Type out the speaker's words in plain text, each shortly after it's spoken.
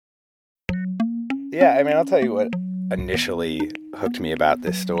Yeah, I mean, I'll tell you what initially hooked me about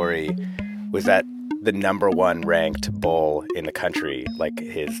this story was that the number one ranked bull in the country, like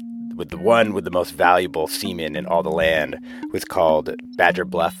with the one with the most valuable semen in all the land, was called Badger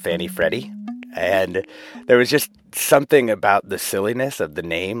Bluff Fanny Freddy. And there was just something about the silliness of the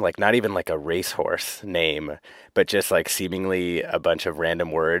name, like not even like a racehorse name, but just like seemingly a bunch of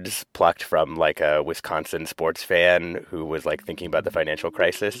random words plucked from like a Wisconsin sports fan who was like thinking about the financial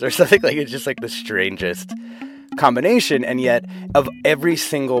crisis or something. Like it's just like the strangest combination. And yet of every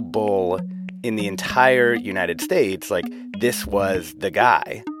single bull in the entire United States, like this was the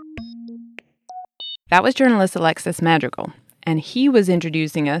guy. That was journalist Alexis Madrigal, and he was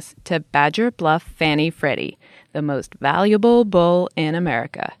introducing us to Badger Bluff Fanny Freddy, the most valuable bull in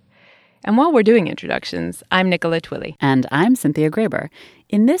America. And while we're doing introductions, I'm Nicola Twilley. And I'm Cynthia Graber.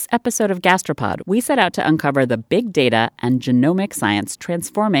 In this episode of Gastropod, we set out to uncover the big data and genomic science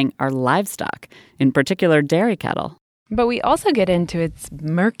transforming our livestock, in particular dairy cattle. But we also get into its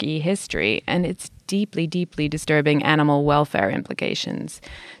murky history and its deeply, deeply disturbing animal welfare implications.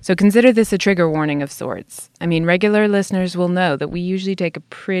 So consider this a trigger warning of sorts. I mean, regular listeners will know that we usually take a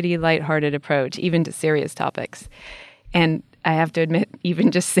pretty lighthearted approach, even to serious topics. And I have to admit,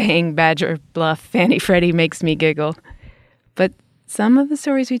 even just saying Badger Bluff Fanny Freddy makes me giggle. But some of the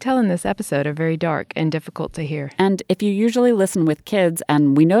stories we tell in this episode are very dark and difficult to hear. And if you usually listen with kids,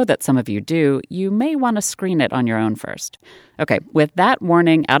 and we know that some of you do, you may want to screen it on your own first. Okay, with that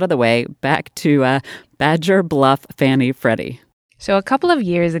warning out of the way, back to Badger Bluff Fanny Freddy. So a couple of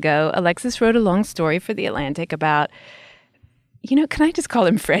years ago, Alexis wrote a long story for The Atlantic about, can I just call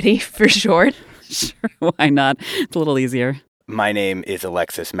him Freddy for short? Sure, why not? It's a little easier. My name is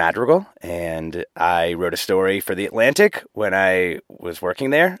Alexis Madrigal, and I wrote a story for The Atlantic when I was working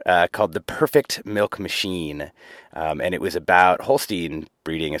there called The Perfect Milk Machine. And it was about Holstein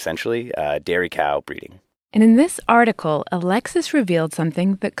breeding, essentially, dairy cow breeding. And in this article, Alexis revealed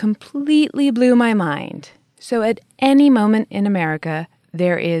something that completely blew my mind. So at any moment in America,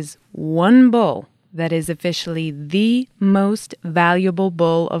 there is one bull that is officially the most valuable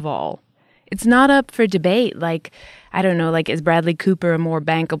bull of all. It's not up for debate, like is Bradley Cooper a more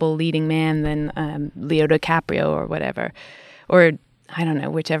bankable leading man than Leo DiCaprio or whatever? Or,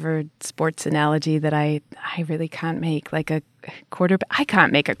 whichever sports analogy that I really can't make, like a quarterback. I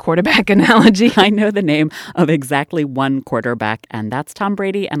can't make a quarterback analogy. I know the name of exactly one quarterback, and that's Tom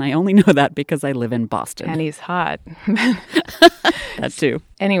Brady, and I only know that because I live in Boston. And he's hot. That too.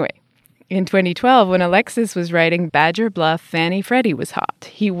 Anyway. In 2012, when Alexis was writing Badger Bluff Fanny Freddy was hot.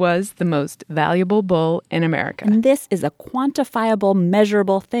 He was the most valuable bull in America. And this is a quantifiable,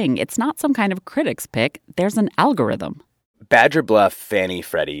 measurable thing. It's not some kind of critic's pick. There's an algorithm. Badger Bluff Fanny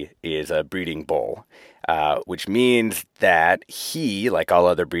Freddy is a breeding bull, which means that he, like all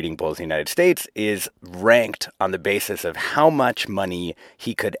other breeding bulls in the United States, is ranked on the basis of how much money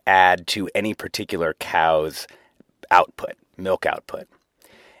he could add to any particular cow's output, milk output.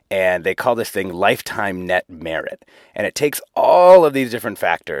 And they call this thing lifetime net merit. And it takes all of these different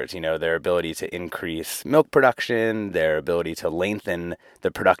factors, their ability to increase milk production, their ability to lengthen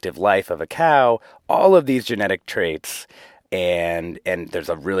the productive life of a cow, all of these genetic traits. And there's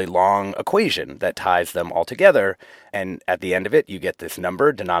a really long equation that ties them all together. And at the end of it, you get this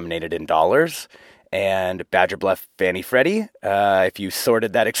number denominated in dollars. And Badger Bluff Fanny Freddy, if you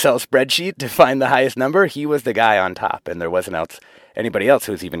sorted that Excel spreadsheet to find the highest number, he was the guy on top. And there wasn't anybody else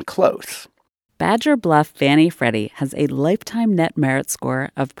who was even close. Badger Bluff Fanny Freddy has a lifetime net merit score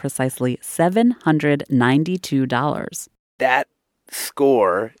of precisely $792. That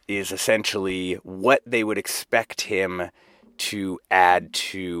score is essentially what they would expect him to add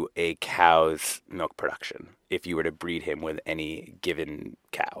to a cow's milk production if you were to breed him with any given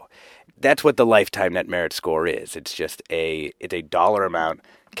cow. That's what the lifetime net merit score is. It's just it's a dollar amount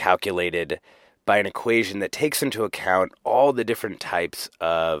calculated by an equation that takes into account all the different types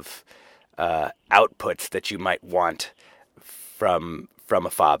of outputs that you might want from a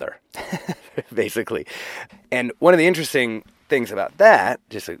father, basically. And one of the interesting things about that,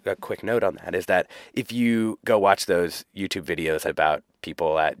 just a quick note on that, is that if you go watch those YouTube videos about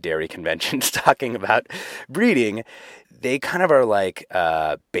people at dairy conventions talking about breeding, they kind of are like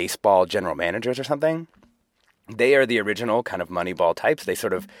baseball general managers or something. They are the original kind of Moneyball types. They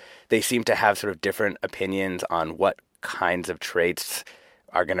seem to have sort of different opinions on what kinds of traits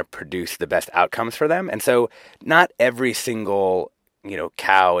are going to produce the best outcomes for them. And so not every single,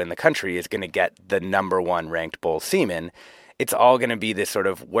 cow in the country is going to get the number one ranked bull semen. it's all going to be this sort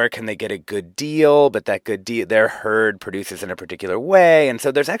of where can they get a good deal, but that good deal, their herd produces in a particular way. And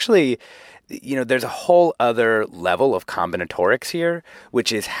so there's actually, there's a whole other level of combinatorics here,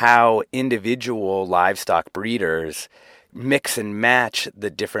 which is how individual livestock breeders mix and match the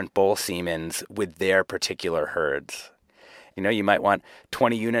different bull semens with their particular herds. You might want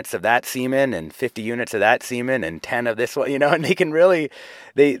 20 units of that semen and 50 units of that semen and 10 of this one, and they can really,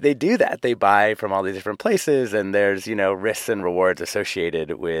 they do that. They buy from all these different places, and there's, risks and rewards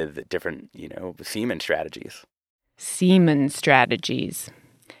associated with different, semen strategies. Semen strategies.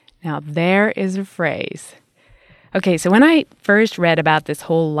 Now, there is a phrase. Okay, so when I first read about this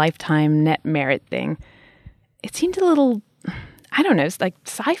whole lifetime net merit thing, it seemed a little, I don't know, it's like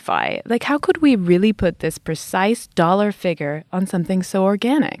sci-fi. Like, how could we really put this precise dollar figure on something so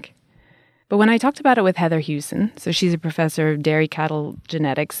organic? But when I talked about it with Heather Hewson, so she's a professor of dairy cattle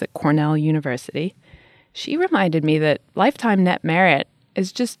genetics at Cornell University, she reminded me that lifetime net merit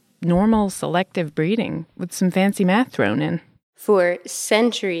is just normal selective breeding with some fancy math thrown in. For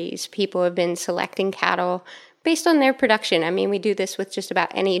centuries, people have been selecting cattle based on their production. I mean, we do this with just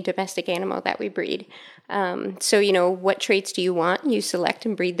about any domestic animal that we breed. So, what traits do you want? You select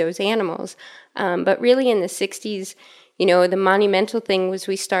and breed those animals. But really in the 60s, the monumental thing was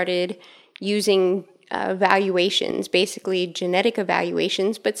we started using evaluations, basically genetic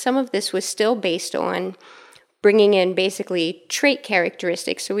evaluations, but some of this was still based on bringing in basically trait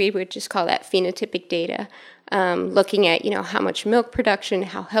characteristics. So we would just call that phenotypic data. Looking at, how much milk production,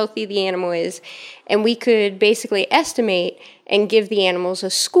 how healthy the animal is. And we could basically estimate and give the animals a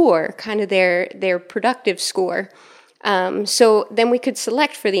score, kind of their productive score. So then we could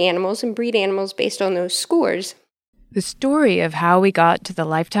select for the animals and breed animals based on those scores. The story of how we got to the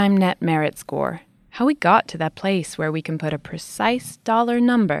lifetime net merit score, how we got to that place where we can put a precise dollar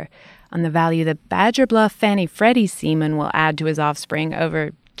number on the value that Badger Bluff Fanny Freddy's semen will add to his offspring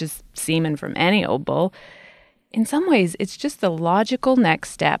over just semen from any old bull. In some ways, it's just the logical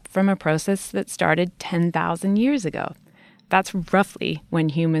next step from a process that started 10,000 years ago. That's roughly when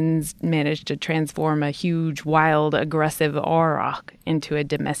humans managed to transform a huge, wild, aggressive auroch into a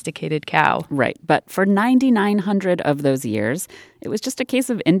domesticated cow. Right, but for 9,900 of those years, it was just a case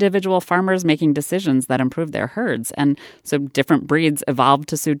of individual farmers making decisions that improved their herds. And so different breeds evolved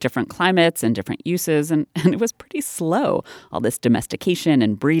to suit different climates and different uses, and it was pretty slow. All this domestication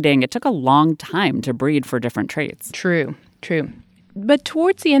and breeding, it took a long time to breed for different traits. True. But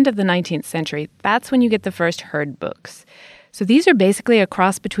towards the end of the 19th century, that's when you get the first herd books. So these are basically a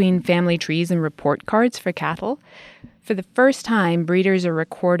cross between family trees and report cards for cattle. For the first time, breeders are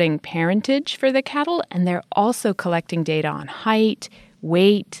recording parentage for the cattle, and they're also collecting data on height,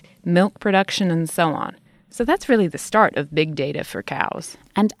 weight, milk production, and so on. So that's really the start of big data for cows.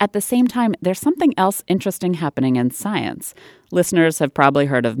 And at the same time, there's something else interesting happening in science. Listeners have probably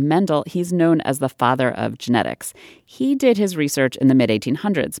heard of Mendel. He's known as the father of genetics. He did his research in the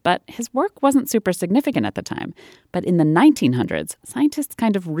mid-1800s, but his work wasn't super significant at the time. But in the 1900s, scientists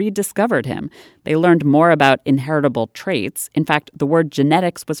kind of rediscovered him. They learned more about inheritable traits. In fact, the word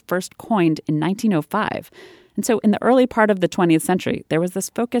genetics was first coined in 1905. And so in the early part of the 20th century, there was this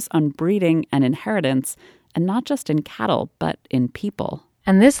focus on breeding and inheritance, and not just in cattle, but in people.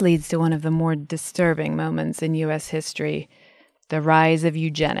 And this leads to one of the more disturbing moments in U.S. history, the rise of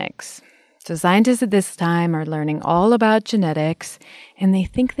eugenics. So scientists at this time are learning all about genetics, and they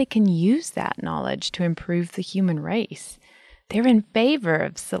think they can use that knowledge to improve the human race. They're in favor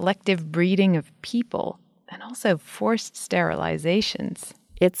of selective breeding of people and also forced sterilizations.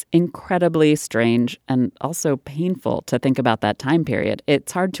 It's incredibly strange and also painful to think about that time period.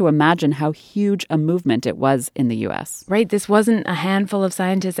 It's hard to imagine how huge a movement it was in the U.S. Right, this wasn't a handful of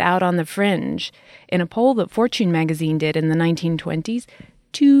scientists out on the fringe. In a poll that Fortune magazine did in the 1920s,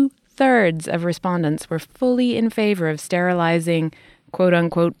 2/3 of respondents were fully in favor of sterilizing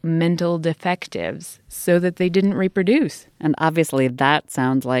quote-unquote mental defectives so that they didn't reproduce. And obviously that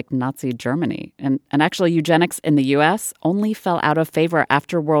sounds like Nazi Germany. And actually eugenics in the U.S. only fell out of favor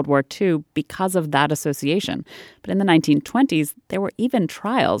after World War II because of that association. But in the 1920s, there were even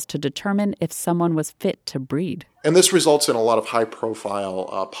trials to determine if someone was fit to breed. And this results in a lot of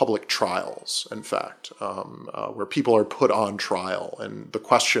high-profile public trials, in fact, where people are put on trial, and the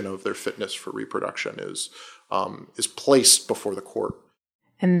question of their fitness for reproduction is placed before the court.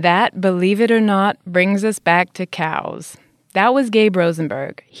 And that, believe it or not, brings us back to cows. That was Gabe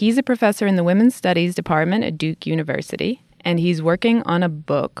Rosenberg. He's a professor in the Women's Studies Department at Duke University, and he's working on a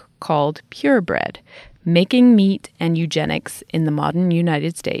book called Purebred, Making Meat and Eugenics in the Modern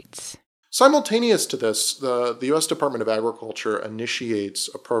United States. Simultaneous to this, the U.S. Department of Agriculture initiates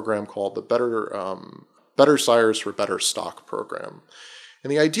a program called the Better Better Sires for Better Stock program.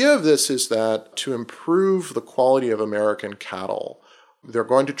 And the idea of this is that to improve the quality of American cattle, they're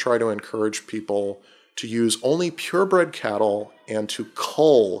going to try to encourage people to use only purebred cattle and to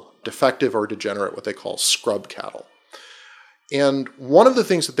cull defective or degenerate, what they call scrub cattle. And one of the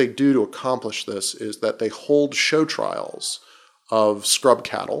things that they do to accomplish this is that they hold show trials of scrub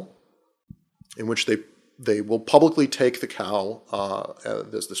cattle in which they will publicly take the cow,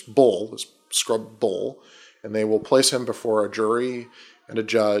 there's this bull, this scrub bull, and they will place him before a jury and a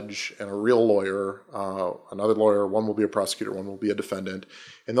judge and a real lawyer, another lawyer, one will be a prosecutor, one will be a defendant,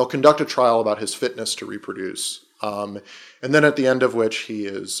 and they'll conduct a trial about his fitness to reproduce. And then at the end of which he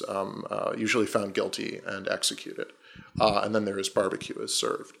is usually found guilty and executed. And then there is barbecue is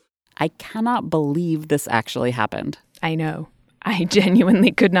served. I cannot believe this actually happened. I know. I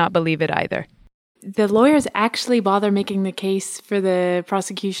genuinely could not believe it either. The lawyers actually bother making the case for the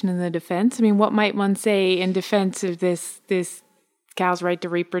prosecution and the defense? I mean, what might one say in defense of this cow's right to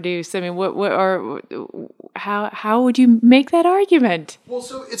reproduce? I mean, how would you make that argument? Well,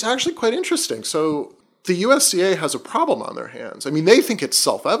 so it's actually quite interesting. So the USDA has a problem on their hands. I mean, they think it's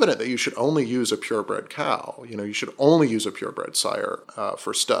self-evident that you should only use a purebred cow. You should only use a purebred sire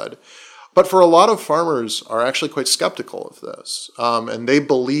for stud. But for a lot of farmers are actually quite skeptical of this. And they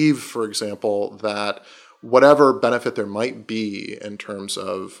believe, for example, that whatever benefit there might be in terms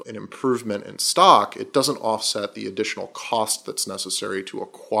of an improvement in stock, it doesn't offset the additional cost that's necessary to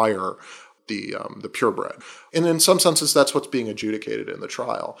acquire the purebred. And in some senses, that's what's being adjudicated in the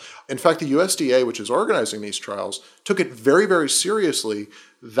trial. In fact, the USDA, which is organizing these trials, took it very, very seriously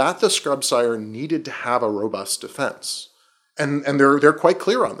that the scrub sire needed to have a robust defense. And they're quite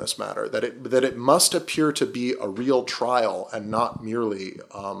clear on this matter, that it must appear to be a real trial and not merely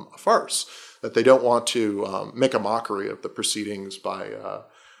a farce, that they don't want to make a mockery of the proceedings by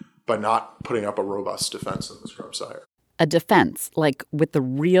not putting up a robust defense of the scrub sire. A defense, like with the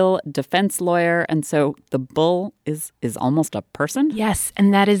real defense lawyer, and so the bull is almost a person? Yes,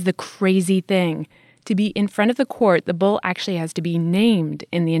 and that is the crazy thing. To be in front of the court, the bull actually has to be named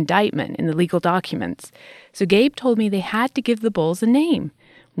in the indictment, in the legal documents. So Gabe told me they had to give the bulls a name.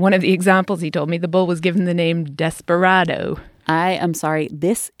 One of the examples, he told me, the bull was given the name Desperado. I am sorry,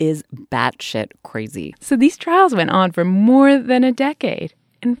 this is batshit crazy. So these trials went on for more than a decade,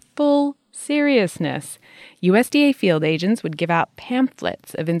 in full seriousness. USDA field agents would give out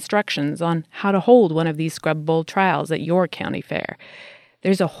pamphlets of instructions on how to hold one of these scrub bull trials at your county fair.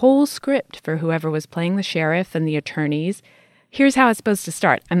 There's a whole script for whoever was playing the sheriff and the attorneys. Here's how it's supposed to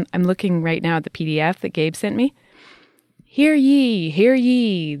start. I'm looking right now at the PDF that Gabe sent me. Hear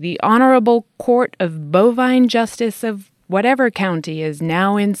ye, the Honorable Court of Bovine Justice of whatever county is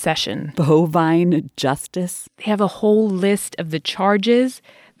now in session. Bovine justice? They have a whole list of the charges,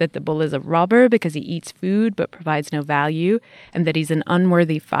 that the bull is a robber because he eats food but provides no value, and that he's an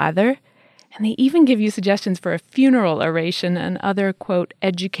unworthy father. And they even give you suggestions for a funeral oration and other, quote,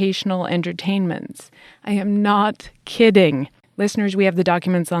 educational entertainments. I am not kidding. Listeners, we have the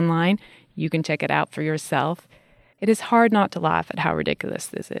documents online. You can check it out for yourself. It is hard not to laugh at how ridiculous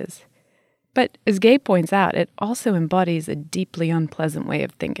this is. But as Gabe points out, it also embodies a deeply unpleasant way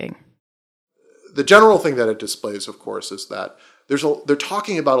of thinking. The general thing that it displays, of course, is that they're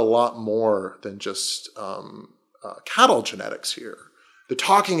talking about a lot more than just cattle genetics here. They're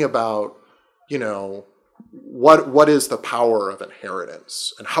talking about, what is the power of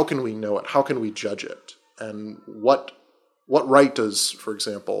inheritance, and how can we know it? How can we judge it? And what right does, for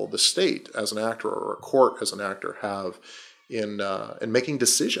example, the state as an actor or a court as an actor have in making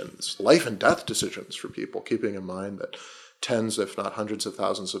decisions, life and death decisions for people, keeping in mind that tens, if not hundreds of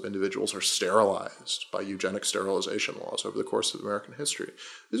thousands of individuals are sterilized by eugenic sterilization laws over the course of American history.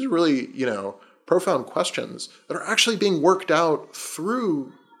 These are really, profound questions that are actually being worked out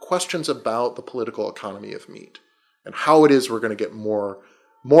through questions about the political economy of meat and how it is we're going to get more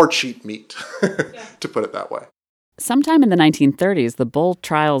cheap meat, to put it that way. Sometime in the 1930s, the bull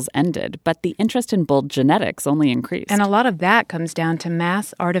trials ended, but the interest in bull genetics only increased. And a lot of that comes down to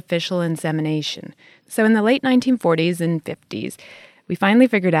mass artificial insemination. So in the late 1940s and 50s, we finally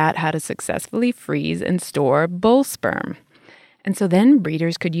figured out how to successfully freeze and store bull sperm. And so then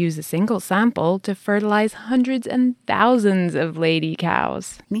breeders could use a single sample to fertilize hundreds and thousands of lady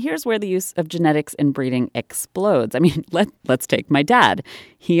cows. And here's where the use of genetics in breeding explodes. I mean, let's take my dad.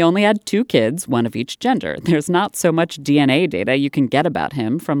 He only had 2 kids, one of each gender. There's not so much DNA data you can get about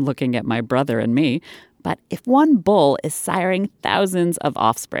him from looking at my brother and me. But if one bull is siring thousands of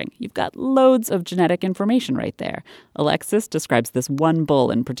offspring, you've got loads of genetic information right there. Alexis describes this one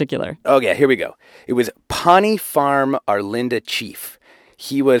bull in particular. Oh, yeah, here we go. It was Pawnee Farm Arlinda Chief.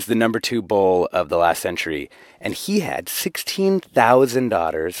 He was the number 2 bull of the last century, and he had 16,000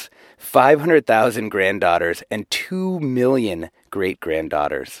 daughters, 500,000 granddaughters, and 2 million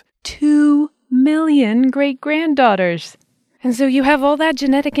great-granddaughters. 2 million great-granddaughters. And so you have all that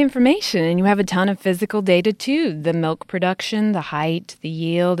genetic information, and you have a ton of physical data too, the milk production, the height, the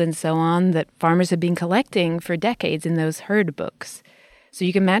yield, and so on, that farmers have been collecting for decades in those herd books. So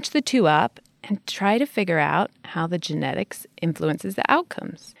you can match the two up and try to figure out how the genetics influences the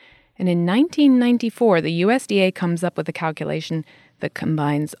outcomes. And in 1994, the USDA comes up with a calculation that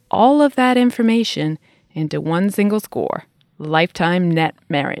combines all of that information into one single score, lifetime net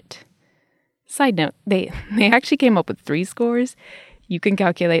merit. Side note, they actually came up with 3 scores. You can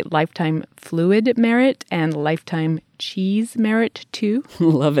calculate lifetime fluid merit and lifetime cheese merit, too.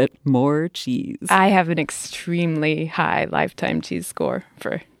 Love it. More cheese. I have an extremely high lifetime cheese score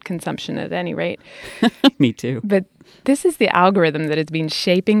for consumption at any rate. Me too. But this is the algorithm that has been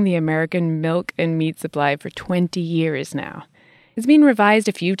shaping the American milk and meat supply for 20 years now. It's been revised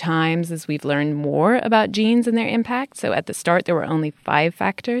a few times as we've learned more about genes and their impact. So at the start, there were only 5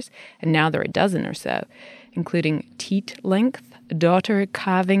 factors, and now there are a dozen or so, including teat length, daughter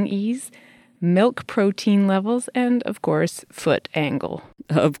calving ease, milk protein levels, and, of course, foot angle.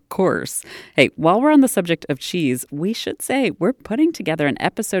 Of course. Hey, while we're on the subject of cheese, we should say we're putting together an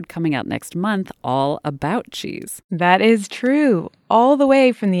episode coming out next month all about cheese. That is true. All the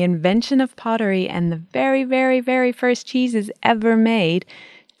way from the invention of pottery and the very, very, very first cheeses ever made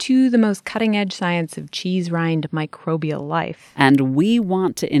to the most cutting-edge science of cheese rind microbial life. And we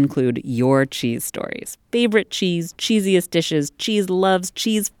want to include your cheese stories. Favorite cheese, cheesiest dishes, cheese loves,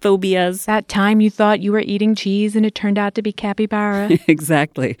 cheese phobias. That time you thought you were eating cheese and it turned out to be capybara.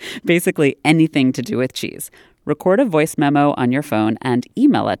 Exactly. Basically anything to do with cheese. Record a voice memo on your phone and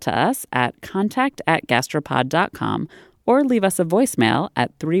email it to us at contact@gastropod.com or leave us a voicemail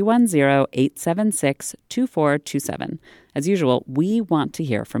at 310-876-2427. As usual, we want to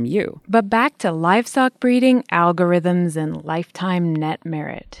hear from you. But back to livestock breeding, algorithms, and lifetime net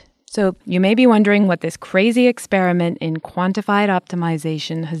merit. So you may be wondering what this crazy experiment in quantified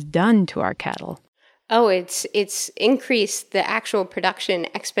optimization has done to our cattle. Oh, it's increased the actual production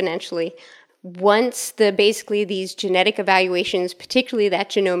exponentially. Once basically these genetic evaluations, particularly that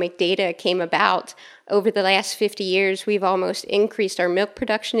genomic data, came about over the last 50 years, we've almost increased our milk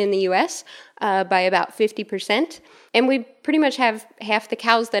production in the U.S. By about 50%. And we pretty much have half the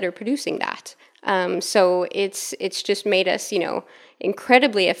cows that are producing that. So it's just made us,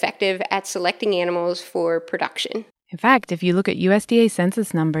 incredibly effective at selecting animals for production. In fact, if you look at USDA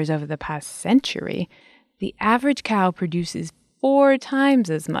census numbers over the past century, the average cow produces 4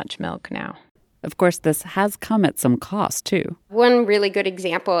 times as much milk now. Of course, this has come at some cost, too. One really good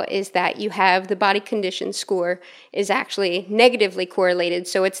example is that you have the body condition score is actually negatively correlated,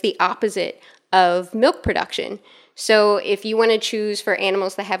 so it's the opposite of milk production. So if you want to choose for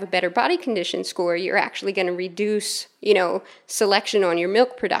animals that have a better body condition score, you're actually going to reduce, selection on your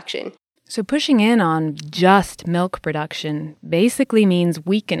milk production. So pushing in on just milk production basically means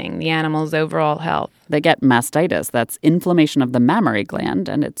weakening the animal's overall health. They get mastitis, that's inflammation of the mammary gland,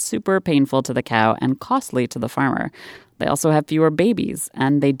 and it's super painful to the cow and costly to the farmer. They also have fewer babies,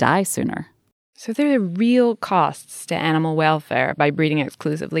 and they die sooner. So there are real costs to animal welfare by breeding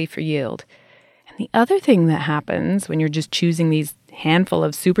exclusively for yield. And the other thing that happens when you're just choosing these handful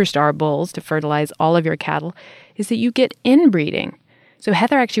of superstar bulls to fertilize all of your cattle is that you get inbreeding. So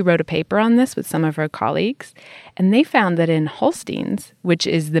Heather actually wrote a paper on this with some of her colleagues, and they found that in Holsteins, which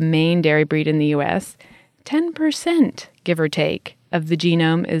is the main dairy breed in the U.S., 10%, give or take, of the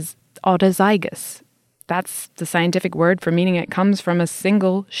genome is autozygous. That's the scientific word for meaning it comes from a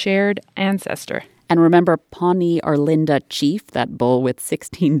single shared ancestor. And remember Pawnee Arlinda Chief, that bull with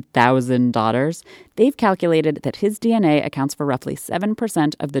 16,000 daughters? They've calculated that his DNA accounts for roughly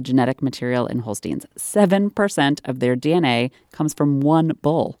 7% of the genetic material in Holsteins. 7% of their DNA comes from one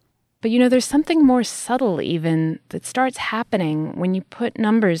bull. But there's something more subtle even that starts happening when you put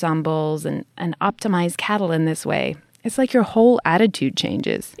numbers on bulls and optimize cattle in this way. It's like your whole attitude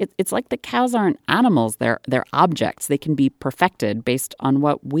changes. It's like the cows aren't animals, they're objects. They can be perfected based on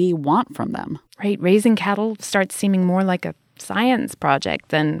what we want from them. Right, raising cattle starts seeming more like a science project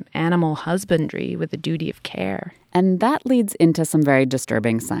than animal husbandry with a duty of care. And that leads into some very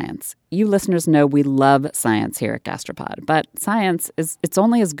disturbing science. You listeners know we love science here at Gastropod, but science it's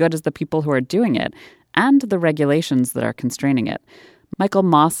only as good as the people who are doing it and the regulations that are constraining it. Michael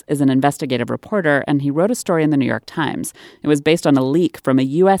Moss is an investigative reporter, and he wrote a story in the New York Times. It was based on a leak from a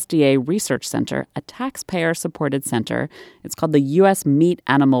USDA research center, a taxpayer-supported center. It's called the U.S. Meat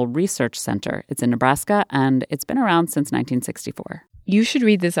Animal Research Center. It's in Nebraska, and it's been around since 1964. You should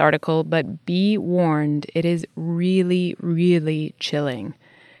read this article, but be warned, it is really, really chilling.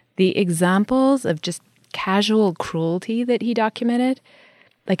 The examples of just casual cruelty that he documented,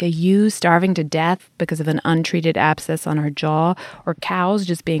 like a ewe starving to death because of an untreated abscess on her jaw, or cows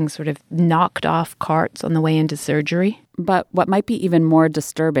just being sort of knocked off carts on the way into surgery. But what might be even more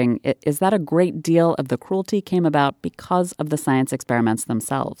disturbing is that a great deal of the cruelty came about because of the science experiments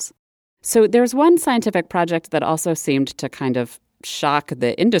themselves. So there's one scientific project that also seemed to kind of shock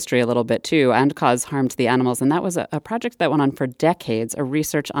the industry a little bit too and cause harm to the animals, and that was a project that went on for decades, a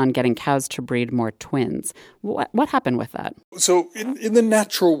research on getting cows to breed more twins. What happened with that? So in the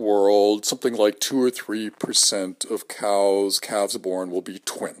natural world, something like 2 or 3% of calves born will be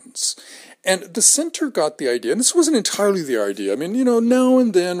twins. And the center got the idea, and this wasn't entirely the idea. I mean, now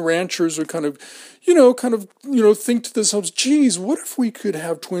and then ranchers would kind of think to themselves, geez, what if we could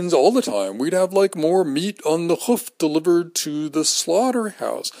have twins all the time? We'd have more meat on the hoof delivered to the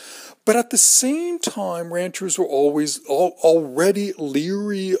slaughterhouse. But at the same time, ranchers were already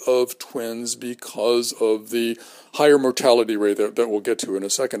leery of twins because of the higher mortality rate that we'll get to in a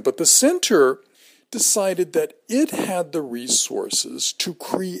second. But the center decided that it had the resources to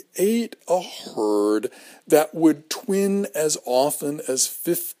create a herd that would twin as often as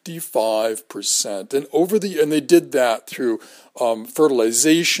 55%. And they did that through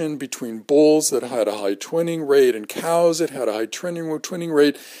fertilization between bulls that had a high twinning rate and cows that had a high twinning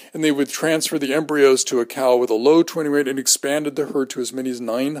rate. And they would transfer the embryos to a cow with a low twinning rate and expanded the herd to as many as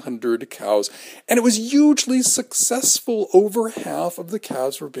 900 cows. And it was hugely successful. Over half of the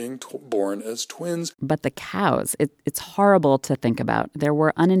calves were being born as twins. But the cows, it's horrible to think about. There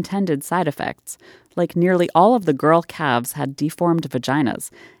were unintended side effects. Like nearly all of the girl calves had deformed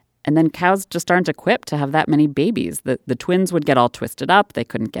vaginas. And then cows just aren't equipped to have that many babies. The twins would get all twisted up. They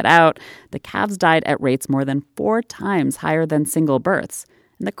couldn't get out. The calves died at rates more than 4 times higher than single births.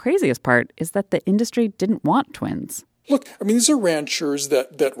 And the craziest part is that the industry didn't want twins. Look, I mean, these are ranchers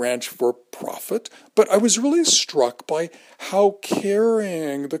that ranch for profit, but I was really struck by how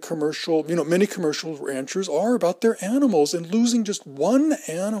caring many commercial ranchers are about their animals, and losing just one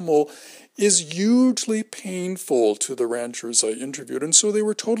animal is hugely painful to the ranchers I interviewed. And so they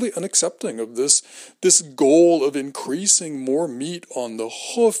were totally unaccepting of this goal of increasing more meat on the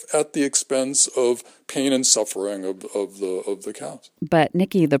hoof at the expense of pain and suffering of the cows. But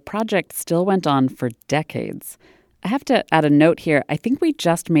Nikki, the project still went on for decades. I have to add a note here. I think we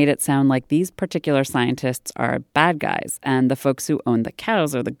just made it sound like these particular scientists are bad guys and the folks who own the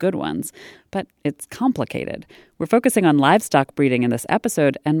cows are the good ones. But it's complicated. We're focusing on livestock breeding in this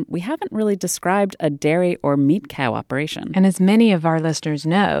episode, and we haven't really described a dairy or meat cow operation. And as many of our listeners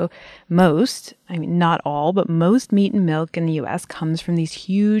know, not all, but most meat and milk in the U.S. comes from these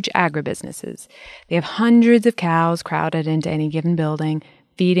huge agribusinesses. They have hundreds of cows crowded into any given building,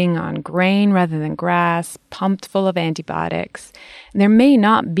 feeding on grain rather than grass, pumped full of antibiotics. There may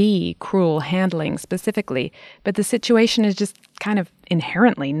not be cruel handling specifically, but the situation is just kind of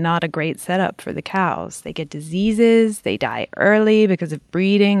inherently not a great setup for the cows. They get diseases, they die early because of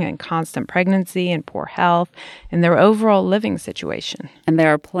breeding and constant pregnancy and poor health, and their overall living situation. And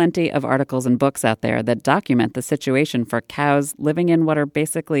there are plenty of articles and books out there that document the situation for cows living in what are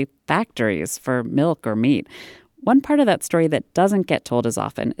basically factories for milk or meat. One part of that story that doesn't get told as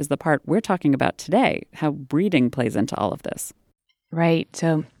often is the part we're talking about today, how breeding plays into all of this. Right.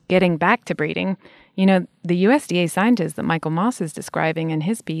 So getting back to breeding, the USDA scientist that Michael Moss is describing in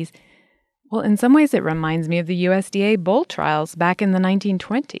his piece, well, in some ways it reminds me of the USDA bull trials back in the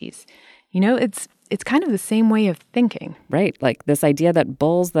 1920s. It's kind of the same way of thinking. Right. Like this idea that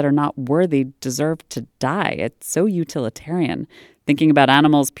bulls that are not worthy deserve to die. It's so utilitarian. Thinking about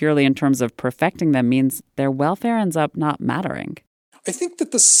animals purely in terms of perfecting them means their welfare ends up not mattering. I think that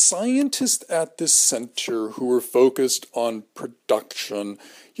the scientists at this center who were focused on production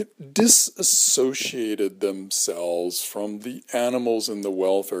disassociated themselves from the animals and the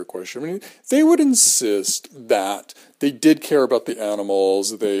welfare question. I mean, they would insist that they did care about the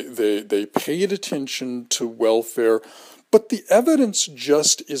animals, they paid attention to welfare, but the evidence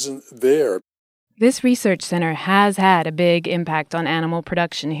just isn't there. This research center has had a big impact on animal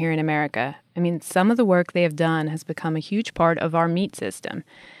production here in America. I mean, some of the work they have done has become a huge part of our meat system.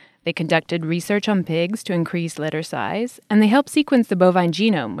 They conducted research on pigs to increase litter size, and they helped sequence the bovine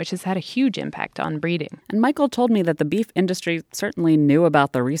genome, which has had a huge impact on breeding. And Michael told me that the beef industry certainly knew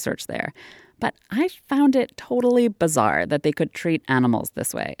about the research there. But I found it totally bizarre that they could treat animals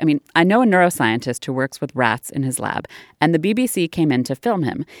this way. I mean, I know a neuroscientist who works with rats in his lab, and the BBC came in to film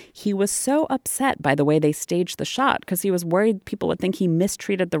him. He was so upset by the way they staged the shot because he was worried people would think he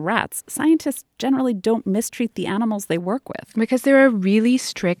mistreated the rats. Scientists generally don't mistreat the animals they work with. Because there are really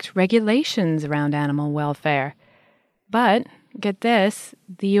strict regulations around animal welfare. But, get this,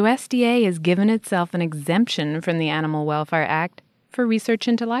 the USDA has given itself an exemption from the Animal Welfare Act for research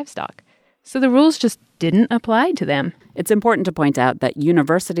into livestock. So the rules just didn't apply to them. It's important to point out that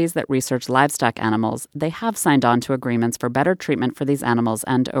universities that research livestock animals, they have signed on to agreements for better treatment for these animals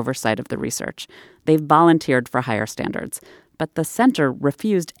and oversight of the research. They've volunteered for higher standards. But the center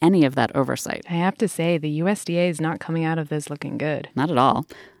refused any of that oversight. I have to say, the USDA is not coming out of this looking good. Not at all.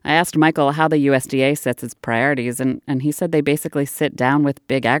 I asked Michael how the USDA sets its priorities, and he said they basically sit down with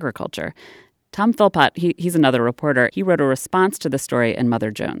big agriculture. Tom Philpott, he's another reporter, he wrote a response to the story in Mother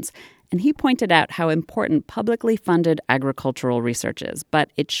Jones. And he pointed out how important publicly funded agricultural research is, but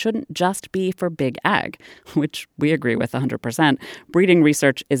it shouldn't just be for big ag, which we agree with 100%. Breeding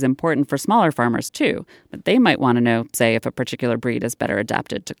research is important for smaller farmers, too. But they might want to know, say, if a particular breed is better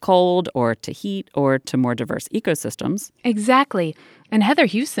adapted to cold or to heat or to more diverse ecosystems. Exactly. And Heather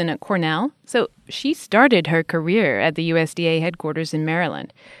Hewson at Cornell, so she started her career at the USDA headquarters in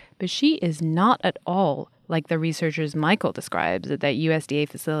Maryland. But she is not at all like the researchers Michael describes at that USDA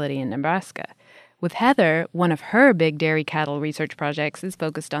facility in Nebraska. With Heather, one of her big dairy cattle research projects is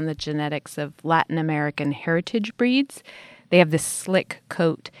focused on the genetics of Latin American heritage breeds. They have this slick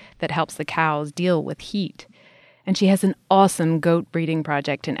coat that helps the cows deal with heat. And she has an awesome goat breeding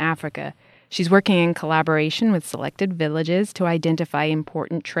project in Africa. She's working in collaboration with selected villages to identify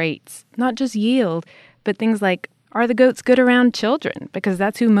important traits, not just yield, but things like, are the goats good around children? Because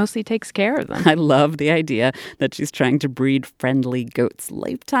that's who mostly takes care of them. I love the idea that she's trying to breed friendly goats,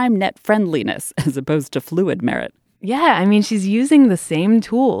 lifetime net friendliness, as opposed to fluid merit. Yeah, I mean, she's using the same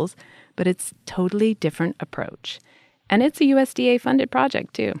tools, but it's totally different approach. And it's a USDA-funded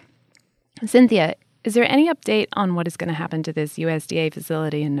project, too. Cynthia, is there any update on what is going to happen to this USDA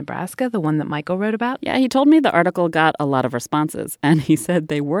facility in Nebraska, the one that Michael wrote about? Yeah, he told me the article got a lot of responses, and he said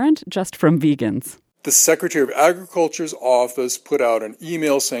they weren't just from vegans. The Secretary of Agriculture's office put out an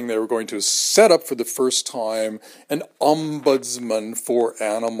email saying they were going to set up for the first time an ombudsman for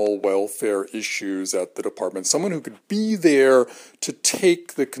animal welfare issues at the department, someone who could be there to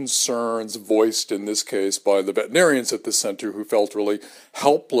take the concerns voiced in this case by the veterinarians at the center who felt really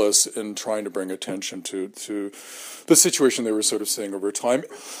helpless in trying to bring attention to the situation they were sort of seeing over time.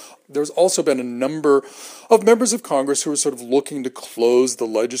 There's also been a number of members of Congress who are sort of looking to close the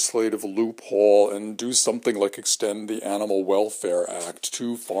legislative loophole and do something like extend the Animal Welfare Act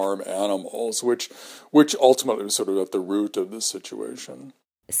to farm animals, which ultimately was sort of at the root of the situation.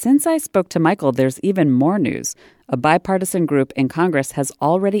 Since I spoke to Michael, there's even more news. A bipartisan group in Congress has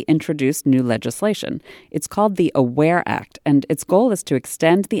already introduced new legislation. It's called the AWARE Act, and its goal is to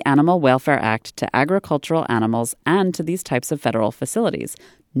extend the Animal Welfare Act to agricultural animals and to these types of federal facilities.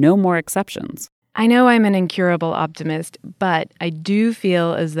 No more exceptions. I know I'm an incurable optimist, but I do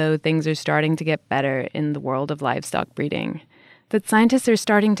feel as though things are starting to get better in the world of livestock breeding. That scientists are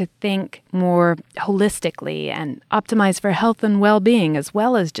starting to think more holistically and optimize for health and well-being as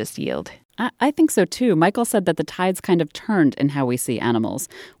well as just yield. I think so, too. Michael said that the tides kind of turned in how we see animals.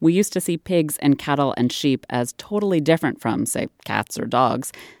 We used to see pigs and cattle and sheep as totally different from, say, cats or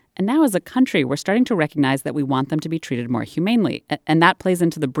dogs. And now as a country, we're starting to recognize that we want them to be treated more humanely. And that plays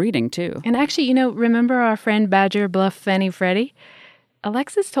into the breeding, too. And actually, remember our friend Badger Bluff Fanny Freddy?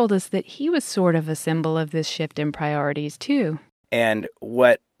 Alexis told us that he was sort of a symbol of this shift in priorities, too. And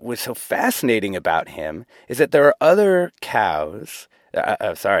what was so fascinating about him is that there are other cows,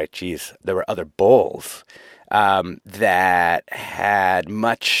 there were other bulls that had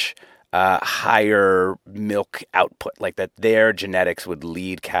much higher milk output, like that their genetics would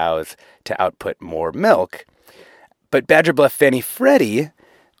lead cows to output more milk. But Badger Bluff Fanny Freddy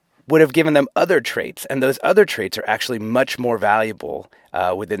would have given them other traits, and those other traits are actually much more valuable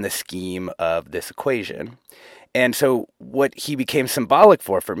within the scheme of this equation. And so what he became symbolic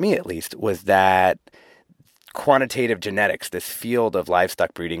for me at least, was that quantitative genetics, this field of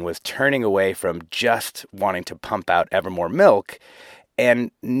livestock breeding, was turning away from just wanting to pump out ever more milk and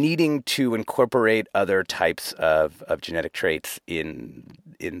needing to incorporate other types of genetic traits in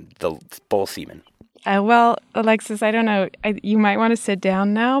the bull semen. Well, Alexis, I don't know. You might want to sit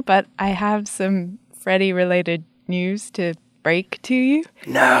down now, but I have some Freddie-related news to break to you.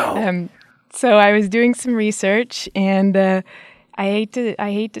 No. So I was doing some research, and I hate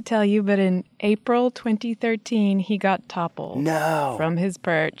to tell you, but in April 2013, he got toppled from his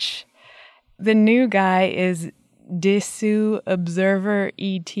perch. The new guy is Dessous Observer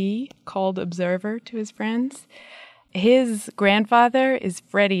E.T., called Observer to his friends. His grandfather is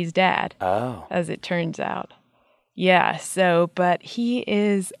Freddie's dad, as it turns out. Yeah, but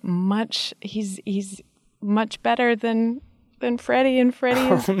he's much better than Freddie, and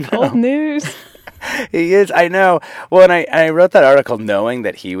Freddie is old news. He is, I know. Well, and I wrote that article knowing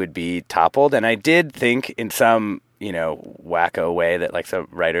that he would be toppled, and I did think in some, wacko way that, like, some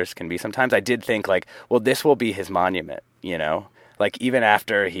writers can be sometimes, I did think, like, well, this will be his monument, Like, even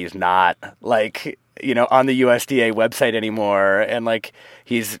after he's not, like, on the USDA website anymore, and, like,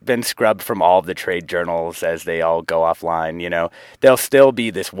 he's been scrubbed from all of the trade journals as they all go offline, there'll still be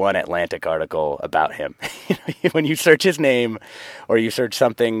this one Atlantic article about him. When you search his name or you search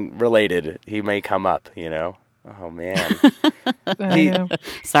something related, he may come up, Oh, man.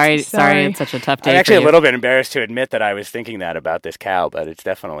 Sorry, it's such a tough day. I'm actually for you. a little bit embarrassed to admit that I was thinking that about this cow, but it's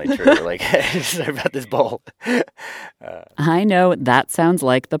definitely true. Like, about this bull. I know that sounds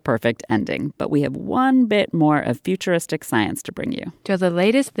like the perfect ending, but we have one bit more of futuristic science to bring you. So the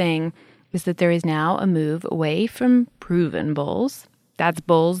latest thing is that there is now a move away from proven bulls. That's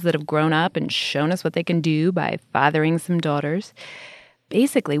bulls that have grown up and shown us what they can do by fathering some daughters.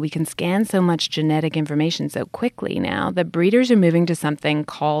 Basically, we can scan so much genetic information so quickly now that breeders are moving to something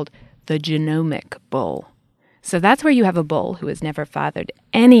called the genomic bull. So that's where you have a bull who has never fathered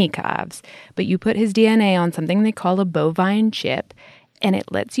any calves, but you put his DNA on something they call a bovine chip, and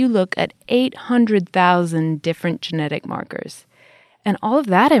it lets you look at 800,000 different genetic markers. And all of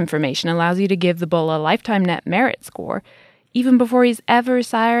that information allows you to give the bull a lifetime net merit score, even before he's ever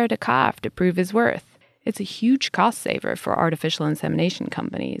sired a calf to prove his worth. It's a huge cost saver for artificial insemination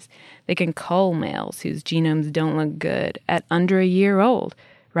companies. They can cull males whose genomes don't look good at under a year old,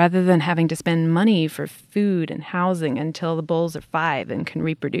 rather than having to spend money for food and housing until the bulls are 5 and can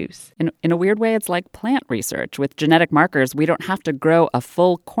reproduce. In a weird way, it's like plant research. With genetic markers, we don't have to grow a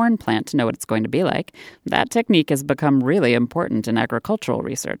full corn plant to know what it's going to be like. That technique has become really important in agricultural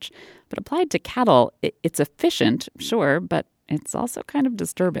research. But applied to cattle, it's efficient, sure, but it's also kind of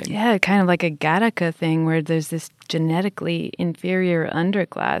disturbing. Yeah, kind of like a Gattaca thing where there's this genetically inferior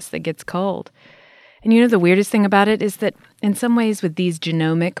underclass that gets culled. And the weirdest thing about it is that in some ways with these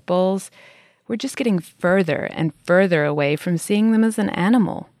genomic bulls, we're just getting further and further away from seeing them as an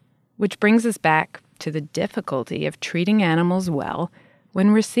animal, which brings us back to the difficulty of treating animals well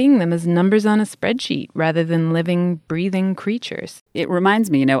when we're seeing them as numbers on a spreadsheet rather than living, breathing creatures. It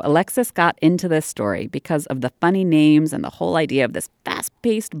reminds me, Alexis got into this story because of the funny names and the whole idea of this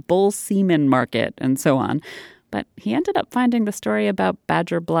fast-paced bull semen market and so on. But he ended up finding the story about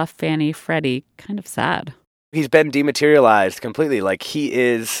Badger Bluff Fanny Freddie kind of sad. He's been dematerialized completely. Like, he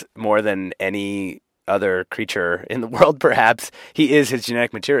is more than any other creature in the world, perhaps. He is his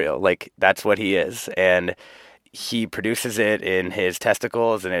genetic material. Like, that's what he is. And he produces it in his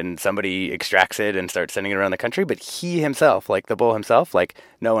testicles, and then somebody extracts it and starts sending it around the country. But he himself, like the bull himself, like,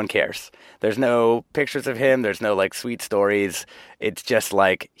 no one cares. There's no pictures of him. There's no, like, sweet stories. It's just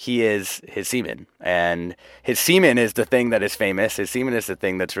like he is his semen. And his semen is the thing that is famous. His semen is the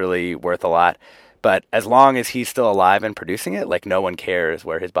thing that's really worth a lot. But as long as he's still alive and producing it, like, no one cares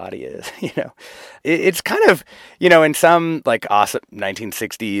where his body is, It's kind of, in some, like, awesome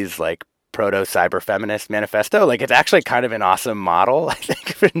 1960s, like, proto-cyber-feminist manifesto, like, it's actually kind of an awesome model, I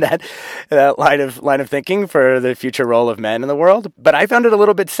think, in that line of thinking for the future role of men in the world. But I found it a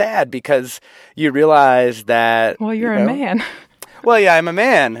little bit sad because you realize that... Well, you're a man. Well, yeah, I'm a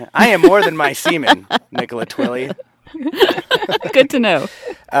man. I am more than my semen, Nicola Twilley. Good to know.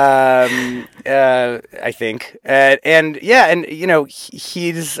 I think,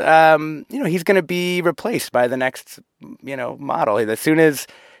 he's going to be replaced by the next, model. As soon as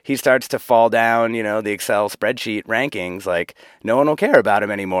he starts to fall down, the Excel spreadsheet rankings, like, no one will care about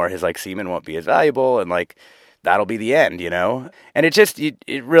him anymore. His, like, semen won't be as valuable, and, like, that'll be the end, And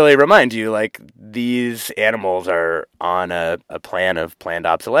it really reminds you, like, these animals are on a plan of planned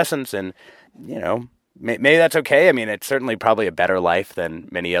obsolescence, and, maybe that's okay. I mean, it's certainly probably a better life than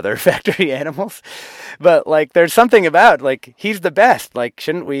many other factory animals. But, like, there's something about, like, he's the best. Like,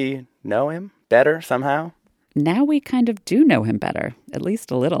 shouldn't we know him better somehow? Now we kind of do know him better, at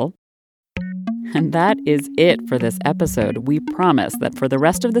least a little. And that is it for this episode. We promise that for the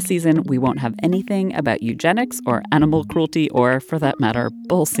rest of the season, we won't have anything about eugenics or animal cruelty or, for that matter,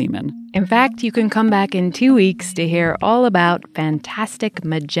 bull semen. In fact, you can come back in 2 weeks to hear all about fantastic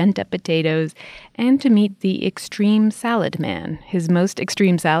magenta potatoes and to meet the extreme salad man. His most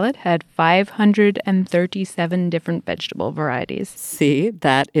extreme salad had 537 different vegetable varieties. See,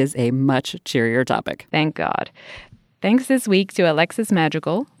 that is a much cheerier topic. Thank God. Thanks this week to Alexis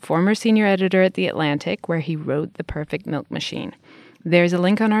Madrigal, former senior editor at The Atlantic, where he wrote The Perfect Milk Machine. There's a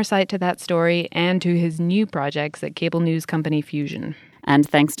link on our site to that story and to his new projects at cable news company Fusion. And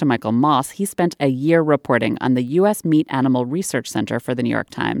thanks to Michael Moss, he spent a year reporting on the U.S. Meat Animal Research Center for the New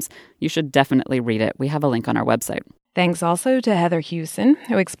York Times. You should definitely read it. We have a link on our website. Thanks also to Heather Hewson,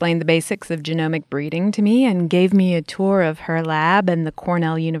 who explained the basics of genomic breeding to me and gave me a tour of her lab and the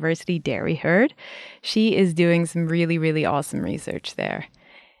Cornell University dairy herd. She is doing some really, really awesome research there.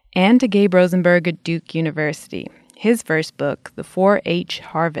 And to Gabe Rosenberg at Duke University. His first book, The 4-H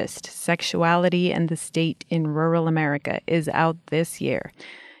Harvest, Sexuality and the State in Rural America, is out this year.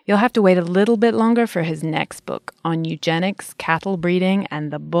 You'll have to wait a little bit longer for his next book on eugenics, cattle breeding,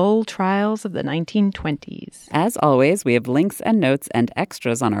 and the bull trials of the 1920s. As always, we have links and notes and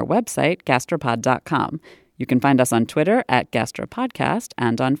extras on our website, gastropod.com. You can find us on Twitter at Gastropodcast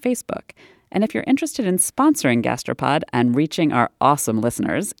and on Facebook. And if you're interested in sponsoring Gastropod and reaching our awesome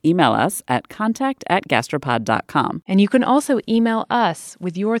listeners, email us at contact@gastropod.com. And you can also email us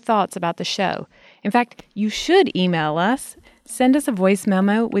with your thoughts about the show. In fact, you should email us. Send us a voice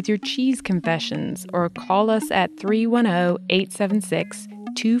memo with your cheese confessions or call us at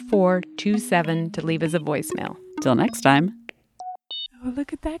 310-876-2427 to leave us a voicemail. Till next time. Oh,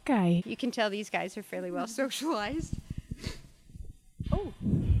 look at that guy. You can tell these guys are fairly well socialized. Oh.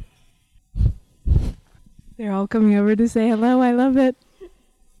 They're all coming over to say hello. I love it.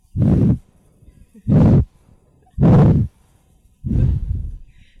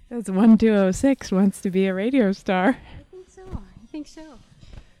 That's 1206 wants to be a radio star. I think so.